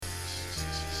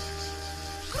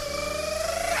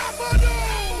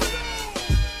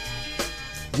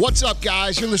What's up,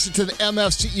 guys? You're listening to the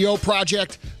MF CEO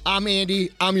Project. I'm Andy.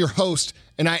 I'm your host,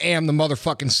 and I am the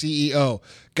motherfucking CEO.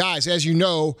 Guys, as you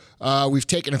know, we've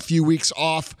taken a few weeks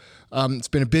off. It's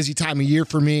been a busy time of year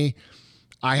for me.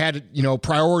 I had,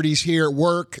 priorities here at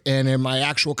work and in my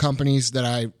actual companies that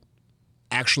I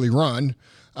actually run.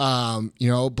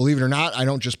 Believe it or not, I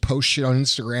don't just post shit on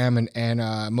Instagram and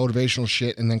motivational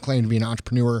shit and then claim to be an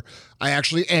entrepreneur. I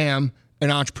actually am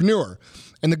an entrepreneur.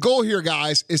 And the goal here,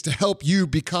 guys, is to help you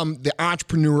become the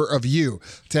entrepreneur of you,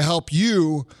 to help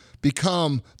you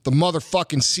become the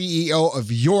motherfucking CEO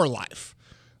of your life.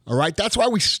 All right? That's why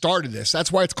we started this.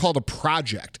 That's why it's called a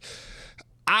project.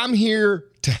 I'm here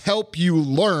to help you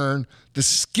learn the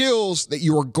skills that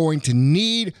you are going to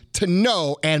need to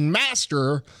know and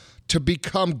master to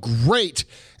become great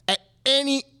at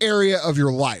any area of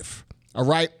your life. All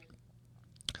right?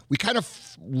 We kind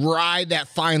of ride that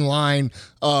fine line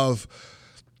of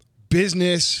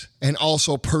business and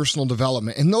also personal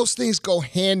development. And those things go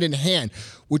hand in hand,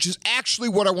 which is actually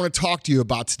what I want to talk to you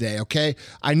about today, okay?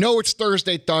 I know it's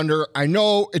Thursday Thunder. I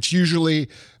know it's usually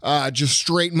just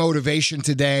straight motivation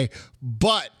today,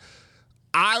 but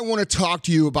I want to talk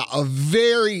to you about a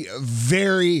very,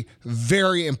 very,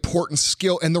 very important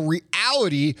skill and the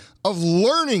reality of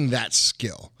learning that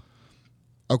skill,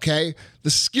 okay?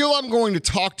 The skill I'm going to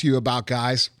talk to you about,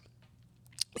 guys,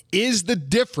 is the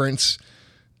difference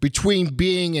between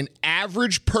being an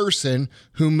average person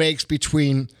who makes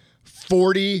between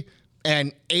 $40,000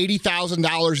 and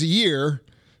 $80,000 a year,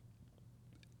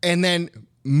 and then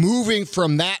moving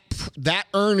from that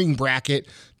earning bracket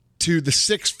to the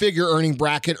six-figure earning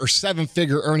bracket or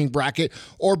seven-figure earning bracket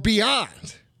or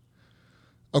beyond.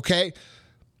 Okay?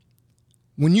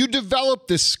 When you develop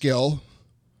this skill,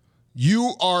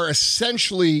 you are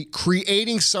essentially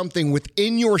creating something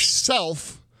within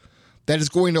yourself that is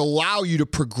going to allow you to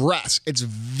progress. It's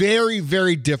very,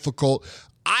 very difficult.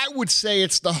 I would say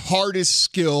it's the hardest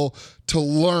skill to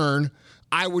learn.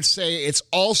 I would say it's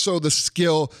also the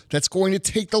skill that's going to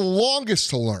take the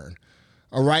longest to learn.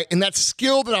 All right? And that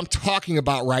skill that I'm talking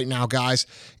about right now, guys,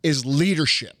 is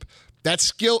leadership. That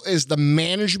skill is the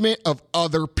management of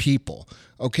other people.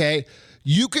 Okay?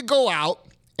 You could go out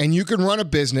and you can run a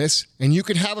business and you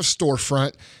can have a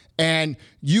storefront and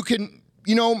you can,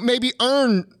 maybe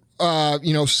earn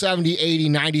 $70,000,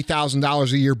 $80,000,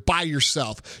 $90,000 a year by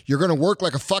yourself. You're going to work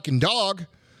like a fucking dog,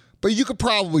 but you could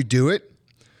probably do it.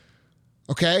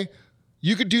 Okay?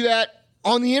 You could do that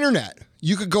on the internet.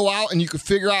 You could go out and you could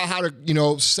figure out how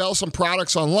to, sell some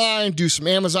products online, do some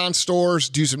Amazon stores,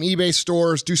 do some eBay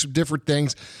stores, do some different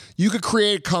things. You could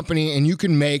create a company and you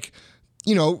can make,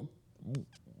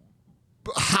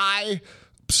 high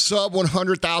sub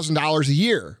 $100,000 a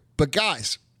year. But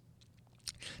guys,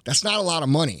 that's not a lot of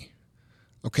money.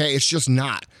 Okay, it's just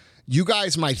not. You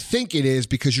guys might think it is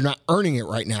because you're not earning it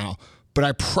right now, but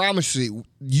I promise you,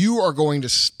 you are going to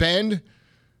spend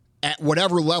at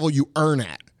whatever level you earn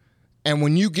at. And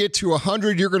when you get to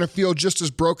 100, you're going to feel just as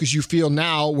broke as you feel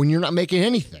now when you're not making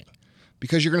anything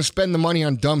because you're going to spend the money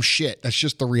on dumb shit. That's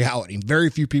just the reality. Very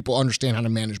few people understand how to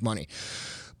manage money.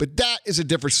 But that is a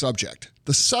different subject.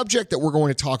 The subject that we're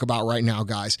going to talk about right now,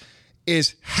 guys,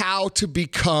 is how to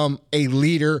become a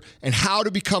leader and how to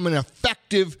become an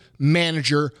effective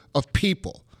manager of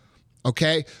people,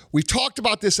 okay? We talked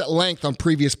about this at length on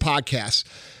previous podcasts,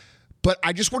 but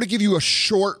I just want to give you a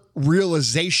short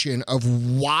realization of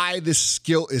why this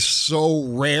skill is so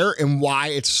rare and why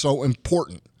it's so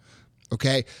important,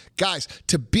 okay? Guys,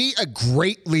 to be a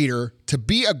great leader, to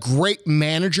be a great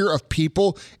manager of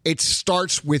people, it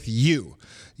starts with you.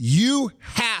 You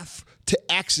have to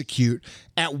execute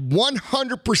at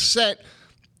 100%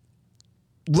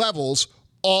 levels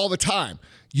all the time.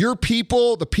 Your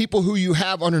people, the people who you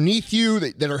have underneath you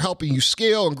that are helping you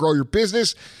scale and grow your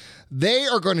business, they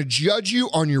are going to judge you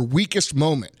on your weakest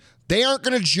moment. They aren't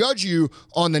going to judge you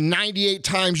on the 98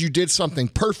 times you did something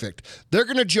perfect. They're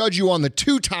going to judge you on the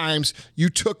 2 times you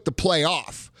took the play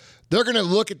off. They're going to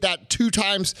look at that 2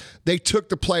 times they took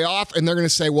the play off and they're going to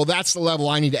say, well, that's the level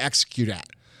I need to execute at.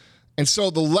 And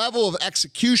so the level of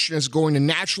execution is going to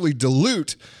naturally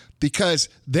dilute because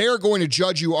they're going to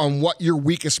judge you on what your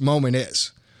weakest moment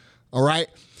is. All right?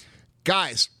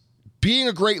 Guys, being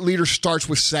a great leader starts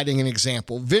with setting an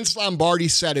example. Vince Lombardi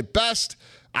said it best.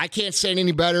 I can't say it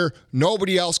any better.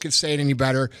 Nobody else can say it any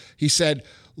better. He said,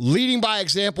 leading by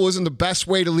example isn't the best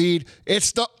way to lead.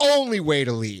 It's the only way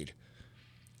to lead.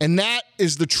 And that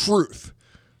is the truth.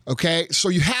 Okay, so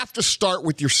you have to start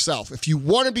with yourself. If you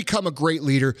want to become a great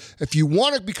leader, if you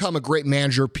want to become a great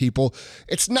manager of people,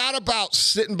 it's not about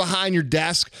sitting behind your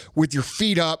desk with your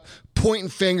feet up, pointing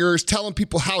fingers, telling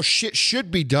people how shit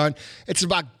should be done. It's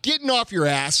about getting off your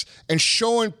ass and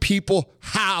showing people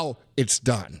how it's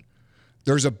done.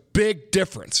 There's a big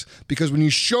difference, because when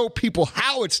you show people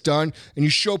how it's done and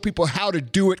you show people how to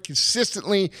do it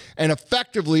consistently and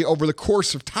effectively over the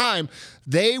course of time,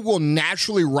 they will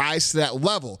naturally rise to that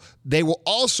level. They will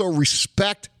also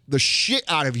respect the shit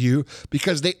out of you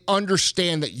because they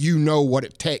understand that you know what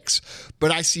it takes.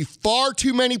 But I see far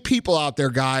too many people out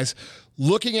there, guys,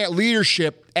 looking at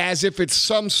leadership as if it's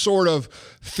some sort of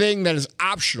thing that is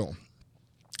optional.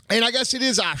 And I guess it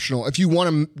is optional if you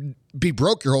want to be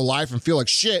broke your whole life and feel like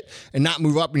shit and not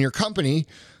move up in your company.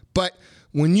 But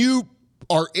when you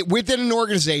are within an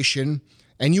organization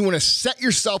and you want to set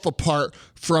yourself apart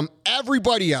from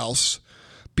everybody else,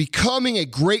 becoming a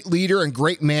great leader and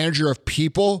great manager of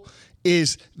people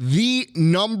is the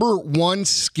number one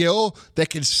skill that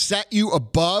can set you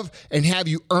above and have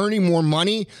you earning more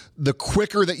money the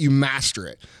quicker that you master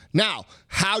it. Now,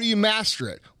 how do you master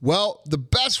it? Well, the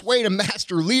best way to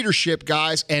master leadership,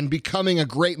 guys, and becoming a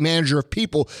great manager of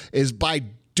people is by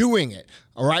doing it.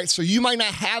 All right. So you might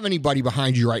not have anybody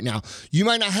behind you right now. You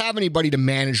might not have anybody to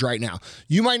manage right now.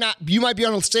 You might be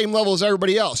on the same level as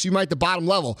everybody else. You might the bottom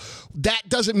level. That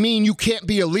doesn't mean you can't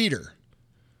be a leader.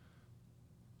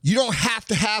 You don't have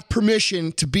to have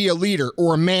permission to be a leader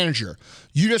or a manager.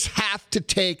 You just have to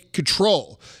take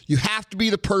control. You have to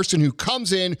be the person who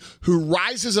comes in, who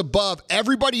rises above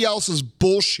everybody else's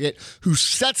bullshit, who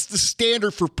sets the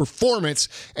standard for performance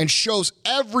and shows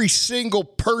every single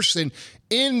person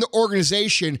in the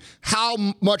organization how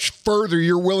much further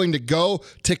you're willing to go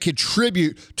to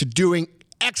contribute to doing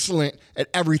excellent at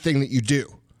everything that you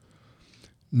do.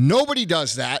 Nobody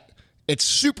does that. It's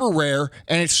super rare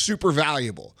and it's super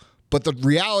valuable. But the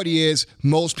reality is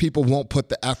most people won't put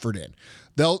the effort in.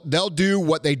 They'll do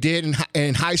what they did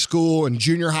in high school and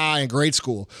junior high and grade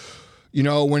school. You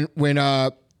know, when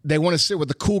they want to sit with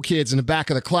the cool kids in the back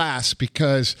of the class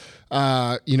because,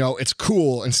 it's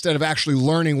cool, instead of actually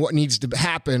learning what needs to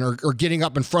happen or getting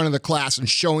up in front of the class and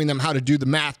showing them how to do the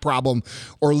math problem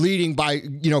or leading by,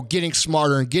 getting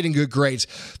smarter and getting good grades.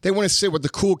 They want to sit with the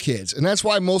cool kids. And that's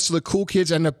why most of the cool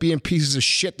kids end up being pieces of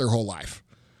shit their whole life.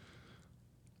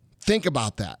 Think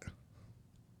about that.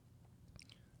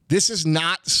 This is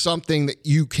not something that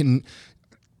you can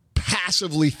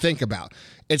passively think about.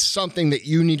 It's something that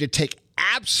you need to take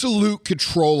absolute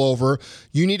control over.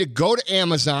 You need to go to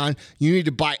Amazon. You need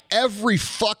to buy every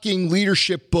fucking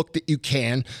leadership book that you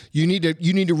can. You need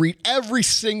to read every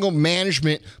single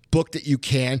management book that you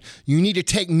can. You need to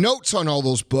take notes on all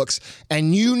those books,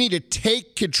 and you need to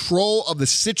take control of the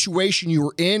situation you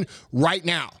are in right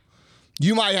now.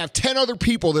 You might have 10 other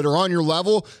people that are on your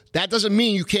level. That doesn't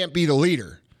mean you can't be the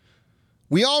leader.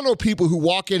 We all know people who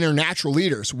walk in and are natural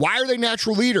leaders. Why are they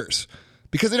natural leaders?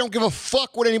 Because they don't give a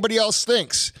fuck what anybody else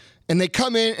thinks. And they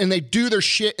come in and they do their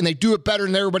shit and they do it better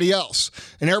than everybody else.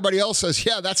 And everybody else says,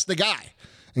 yeah, that's the guy.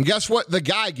 And guess what the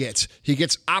guy gets? He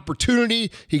gets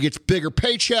opportunity. He gets bigger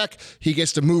paycheck. He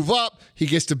gets to move up. He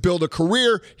gets to build a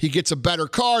career. He gets a better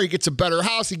car. He gets a better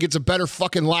house. He gets a better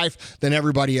fucking life than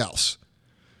everybody else.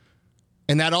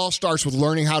 And that all starts with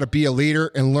learning how to be a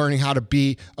leader and learning how to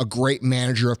be a great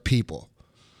manager of people.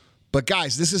 But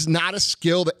guys, this is not a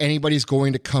skill that anybody's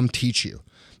going to come teach you.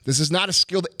 This is not a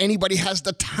skill that anybody has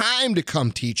the time to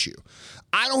come teach you.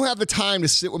 I don't have the time to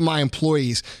sit with my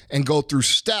employees and go through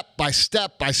step by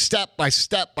step by step by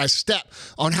step by step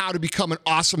on how to become an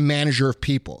awesome manager of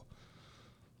people.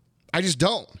 I just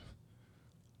don't.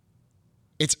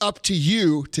 It's up to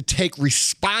you to take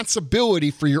responsibility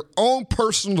for your own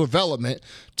personal development,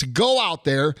 to go out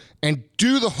there and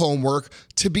do the homework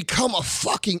to become a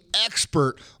fucking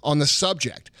expert on the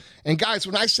subject. And guys,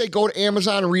 when I say go to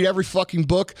Amazon and read every fucking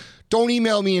book, don't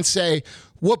email me and say,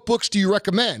 what books do you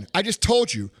recommend? I just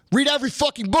told you, read every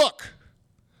fucking book.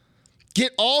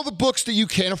 Get all the books that you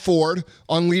can afford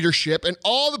on leadership and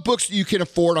all the books that you can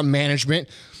afford on management.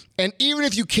 And even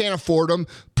if you can't afford them,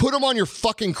 put them on your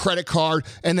fucking credit card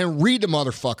and then read the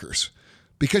motherfuckers.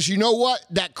 Because you know what?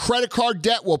 That credit card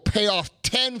debt will pay off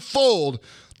tenfold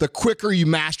the quicker you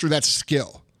master that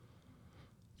skill.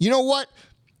 You know what?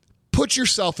 Put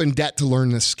yourself in debt to learn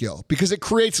this skill because it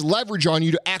creates leverage on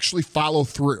you to actually follow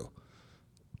through.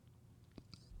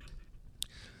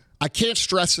 I can't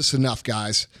stress this enough,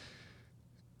 guys.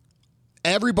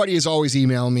 Everybody is always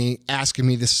emailing me, asking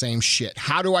me the same shit.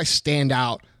 How do I stand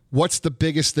out? What's the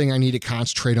biggest thing I need to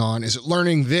concentrate on? Is it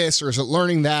learning this or is it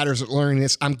learning that or is it learning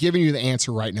this? I'm giving you the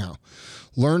answer right now.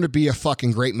 Learn to be a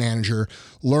fucking great manager.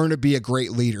 Learn to be a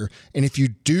great leader. And if you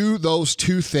do those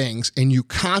two things and you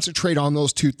concentrate on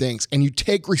those two things and you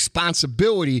take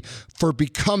responsibility for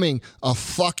becoming a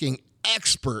fucking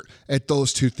expert at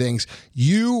those two things,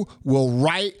 you will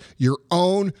write your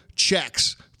own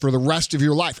checks for the rest of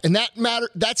your life. And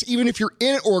that's even if you're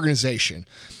in an organization.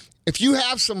 If you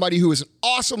have somebody who is an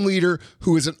awesome leader,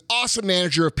 who is an awesome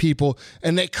manager of people,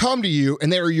 and they come to you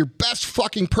and they are your best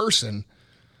fucking person,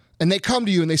 and they come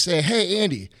to you and they say, hey,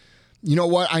 Andy, you know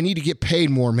what? I need to get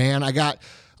paid more, man. I got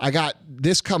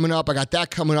this coming up. I got that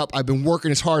coming up. I've been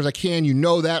working as hard as I can. You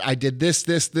know that. I did this,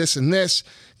 and this.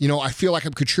 You know, I feel like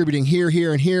I'm contributing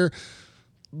here, and here.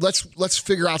 Let's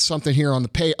figure out something here on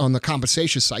the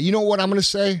compensation side. You know what I'm going to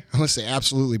say? I'm going to say,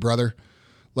 absolutely, brother.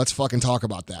 Let's fucking talk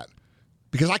about that.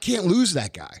 Because I can't lose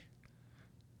that guy.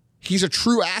 He's a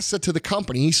true asset to the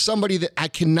company. He's somebody that I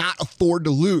cannot afford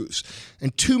to lose.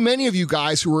 And too many of you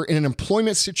guys who are in an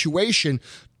employment situation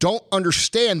don't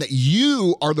understand that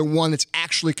you are the one that's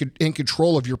actually in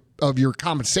control of your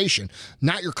compensation,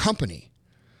 not your company.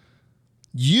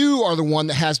 You are the one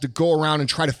that has to go around and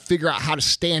try to figure out how to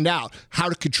stand out, how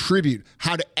to contribute,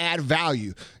 how to add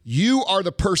value. You are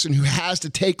the person who has to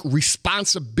take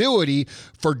responsibility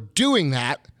for doing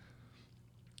that.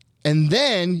 And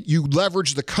then you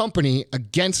leverage the company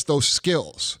against those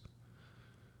skills.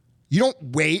 You don't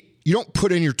wait. You don't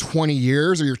put in your 20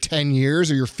 years or your 10 years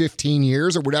or your 15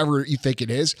 years or whatever you think it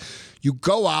is. You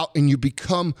go out and you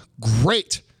become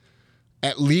great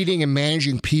at leading and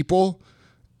managing people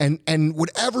and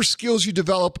whatever skills you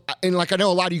develop. And like I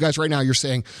know a lot of you guys right now, you're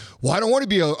saying, well, I don't want to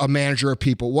be a manager of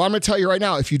people. Well, I'm going to tell you right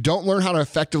now, if you don't learn how to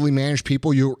effectively manage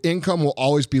people, your income will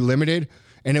always be limited.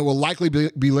 And it will likely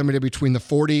be limited between the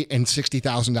 $40,000 and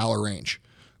 $60,000 range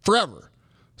forever.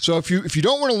 So if you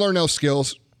don't want to learn those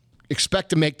skills,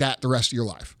 expect to make that the rest of your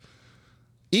life.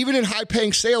 Even in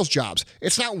high-paying sales jobs,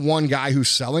 it's not one guy who's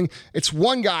selling. It's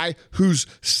one guy who's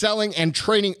selling and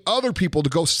training other people to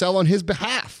go sell on his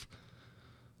behalf.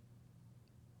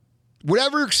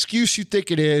 Whatever excuse you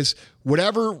think it is,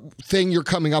 whatever thing you're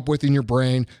coming up with in your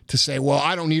brain to say, well,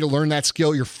 I don't need to learn that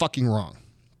skill, you're fucking wrong.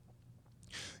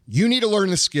 You need to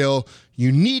learn the skill.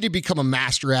 You need to become a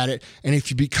master at it. And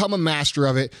if you become a master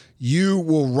of it, you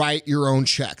will write your own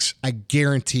checks. I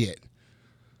guarantee it.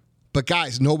 But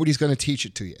guys, nobody's going to teach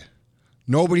it to you.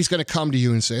 Nobody's going to come to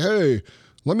you and say, hey,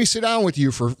 let me sit down with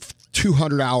you for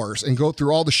 200 hours and go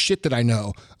through all the shit that I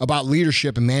know about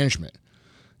leadership and management.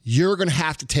 You're going to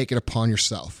have to take it upon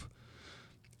yourself.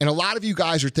 And a lot of you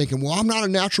guys are thinking, well, I'm not a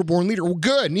natural born leader. Well,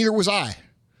 good. Neither was I.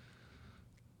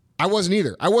 I wasn't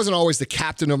either. I wasn't always the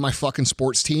captain of my fucking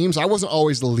sports teams. I wasn't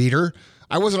always the leader.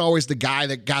 I wasn't always the guy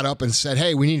that got up and said,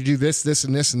 hey, we need to do this, this,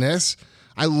 and this, and this.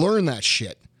 I learned that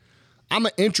shit. I'm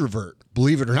an introvert,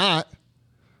 believe it or not.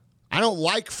 I don't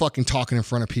like fucking talking in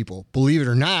front of people, believe it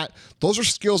or not. Those are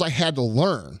skills I had to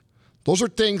learn. Those are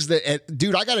things that,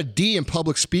 dude, I got a D in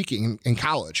public speaking in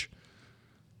college.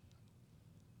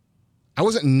 I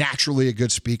wasn't naturally a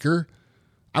good speaker.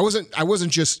 I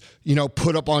wasn't just,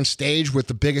 put up on stage with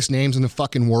the biggest names in the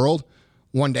fucking world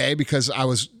one day because I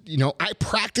was, I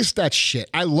practiced that shit.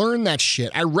 I learned that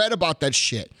shit. I read about that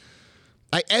shit.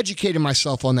 I educated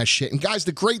myself on that shit. And guys,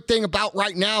 the great thing about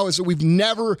right now is that we've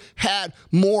never had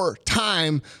more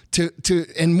time to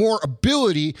and more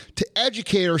ability to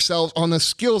educate ourselves on the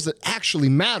skills that actually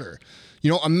matter.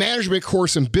 A management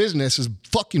course in business is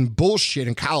fucking bullshit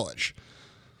in college.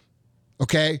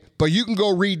 Okay, but you can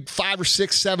go read 5 or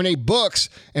 6, 7, 8 books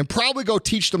and probably go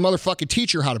teach the motherfucking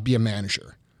teacher how to be a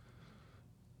manager.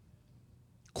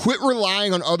 Quit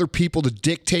relying on other people to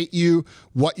dictate you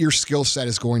what your skill set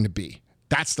is going to be.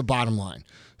 That's the bottom line.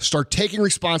 Start taking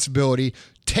responsibility,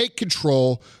 take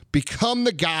control, become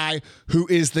the guy who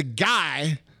is the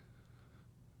guy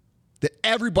that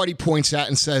everybody points at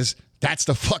and says, that's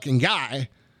the fucking guy.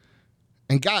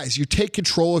 And guys, you take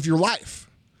control of your life.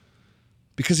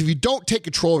 Because if you don't take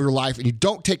control of your life and you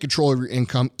don't take control of your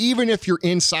income, even if you're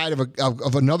inside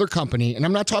of another company, and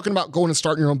I'm not talking about going and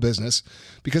starting your own business,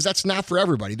 because that's not for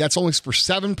everybody. That's only for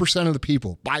 7% of the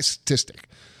people, by statistic.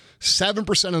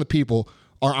 7% of the people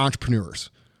are entrepreneurs.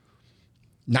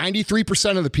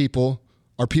 93% of the people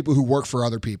are people who work for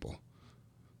other people.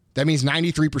 That means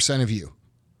 93% of you.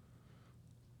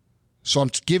 So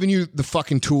I'm giving you the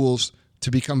fucking tools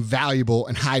to become valuable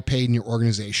and high paid in your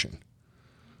organization.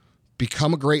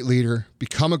 Become a great leader,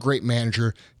 become a great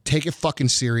manager, take it fucking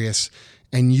serious,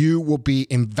 and you will be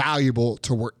invaluable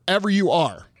to wherever you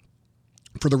are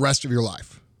for the rest of your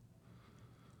life.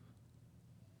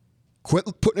 Quit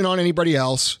putting it on anybody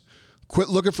else. Quit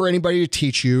looking for anybody to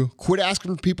teach you. Quit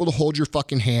asking for people to hold your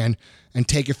fucking hand and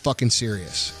take it fucking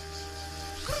serious.